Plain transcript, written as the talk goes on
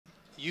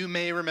You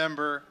may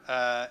remember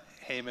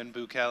Heman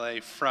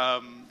Bekele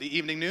from the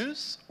evening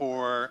news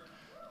or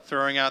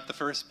throwing out the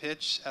first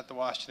pitch at the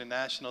Washington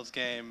Nationals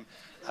game.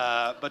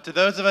 But to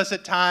those of us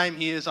at Time,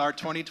 he is our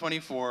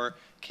 2024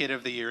 Kid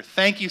of the Year.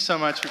 Thank you so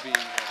much for being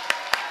here.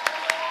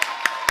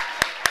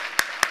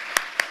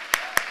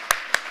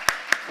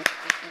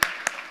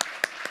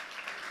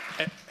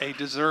 A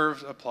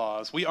deserved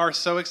applause. We are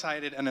so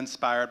excited and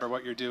inspired by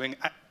what you're doing.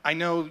 I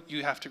know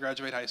you have to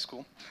graduate high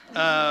school,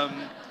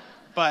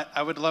 but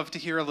I would love to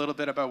hear a little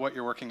bit about what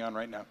you're working on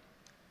right now.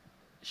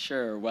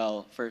 Sure.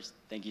 Well, first,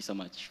 thank you so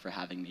much for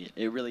having me.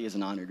 It really is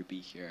an honor to be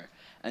here.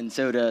 And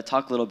so to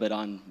talk a little bit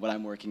on what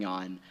I'm working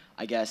on,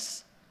 I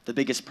guess the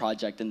biggest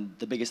project and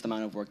the biggest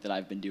amount of work that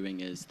I've been doing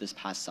is this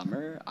past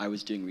summer, I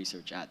was doing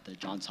research at the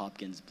Johns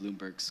Hopkins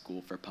Bloomberg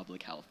School for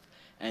Public Health.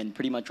 And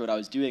pretty much what I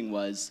was doing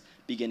was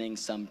beginning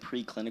some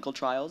preclinical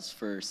trials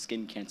for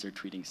skin cancer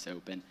treating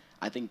soap. And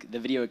I think the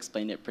video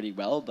explained it pretty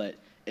well, but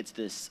it's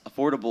this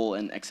affordable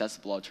and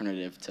accessible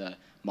alternative to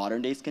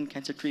modern day skin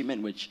cancer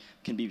treatment, which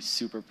can be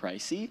super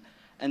pricey.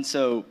 And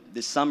so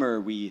this summer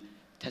we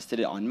tested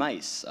it on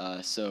mice.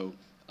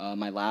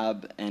 My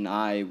lab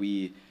and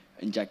we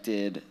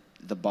injected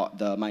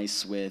the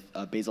mice with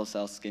a basal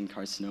cell skin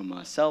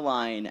carcinoma cell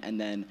line, and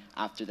then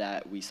after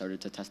that we started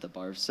to test a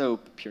bar of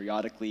soap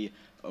periodically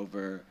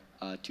over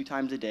 2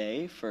 times a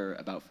day for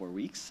about 4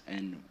 weeks,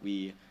 and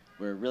we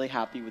were really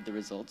happy with the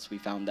results. We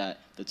found that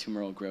the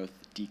tumoral growth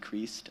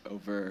decreased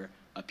over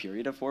a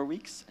period of 4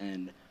 weeks,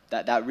 and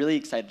that really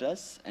excited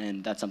us,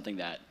 and that's something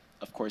that,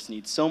 of course,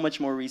 needs so much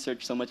more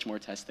research, so much more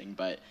testing,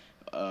 but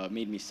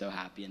made me so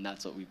happy, and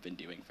that's what we've been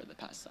doing for the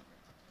past summer.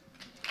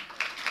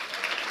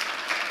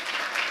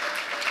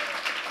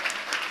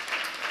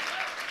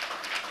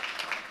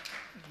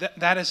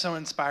 That is so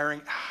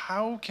inspiring.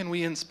 How can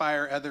we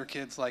inspire other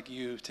kids like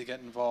you to get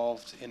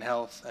involved in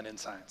health and in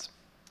science?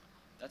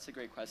 That's a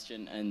great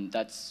question, and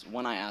that's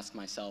one I ask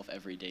myself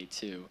every day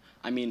too.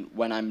 I mean,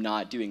 when I'm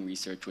not doing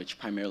research, which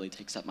primarily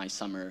takes up my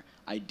summer,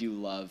 I do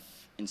love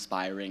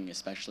inspiring,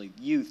 especially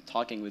youth,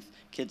 talking with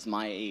kids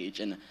my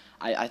age, and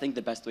I think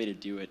the best way to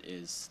do it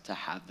is to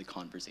have the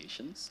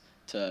conversations,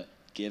 to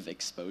give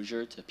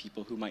exposure to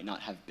people who might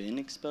not have been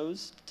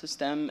exposed to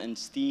STEM and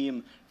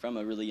STEAM from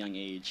a really young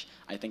age.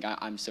 I think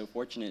I'm so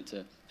fortunate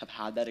to have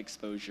had that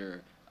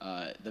exposure.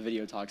 The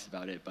video talks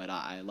about it, but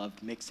I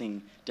loved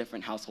mixing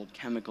different household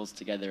chemicals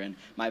together, and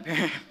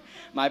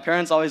my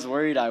parents always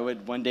worried I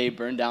would one day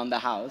burn down the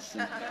house.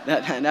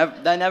 And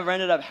that never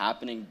ended up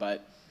happening,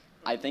 but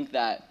I think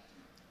that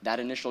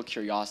initial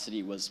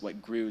curiosity was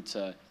what grew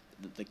to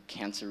the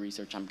cancer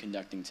research I'm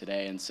conducting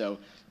today. And so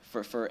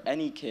for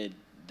any kid,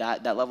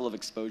 that level of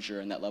exposure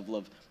and that level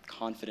of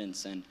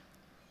confidence and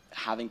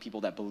having people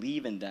that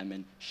believe in them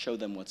and show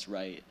them what's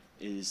right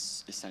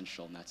is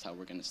essential, and that's how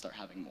we're going to start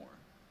having more.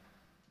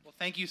 Well,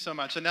 thank you so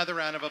much. Another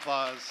round of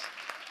applause.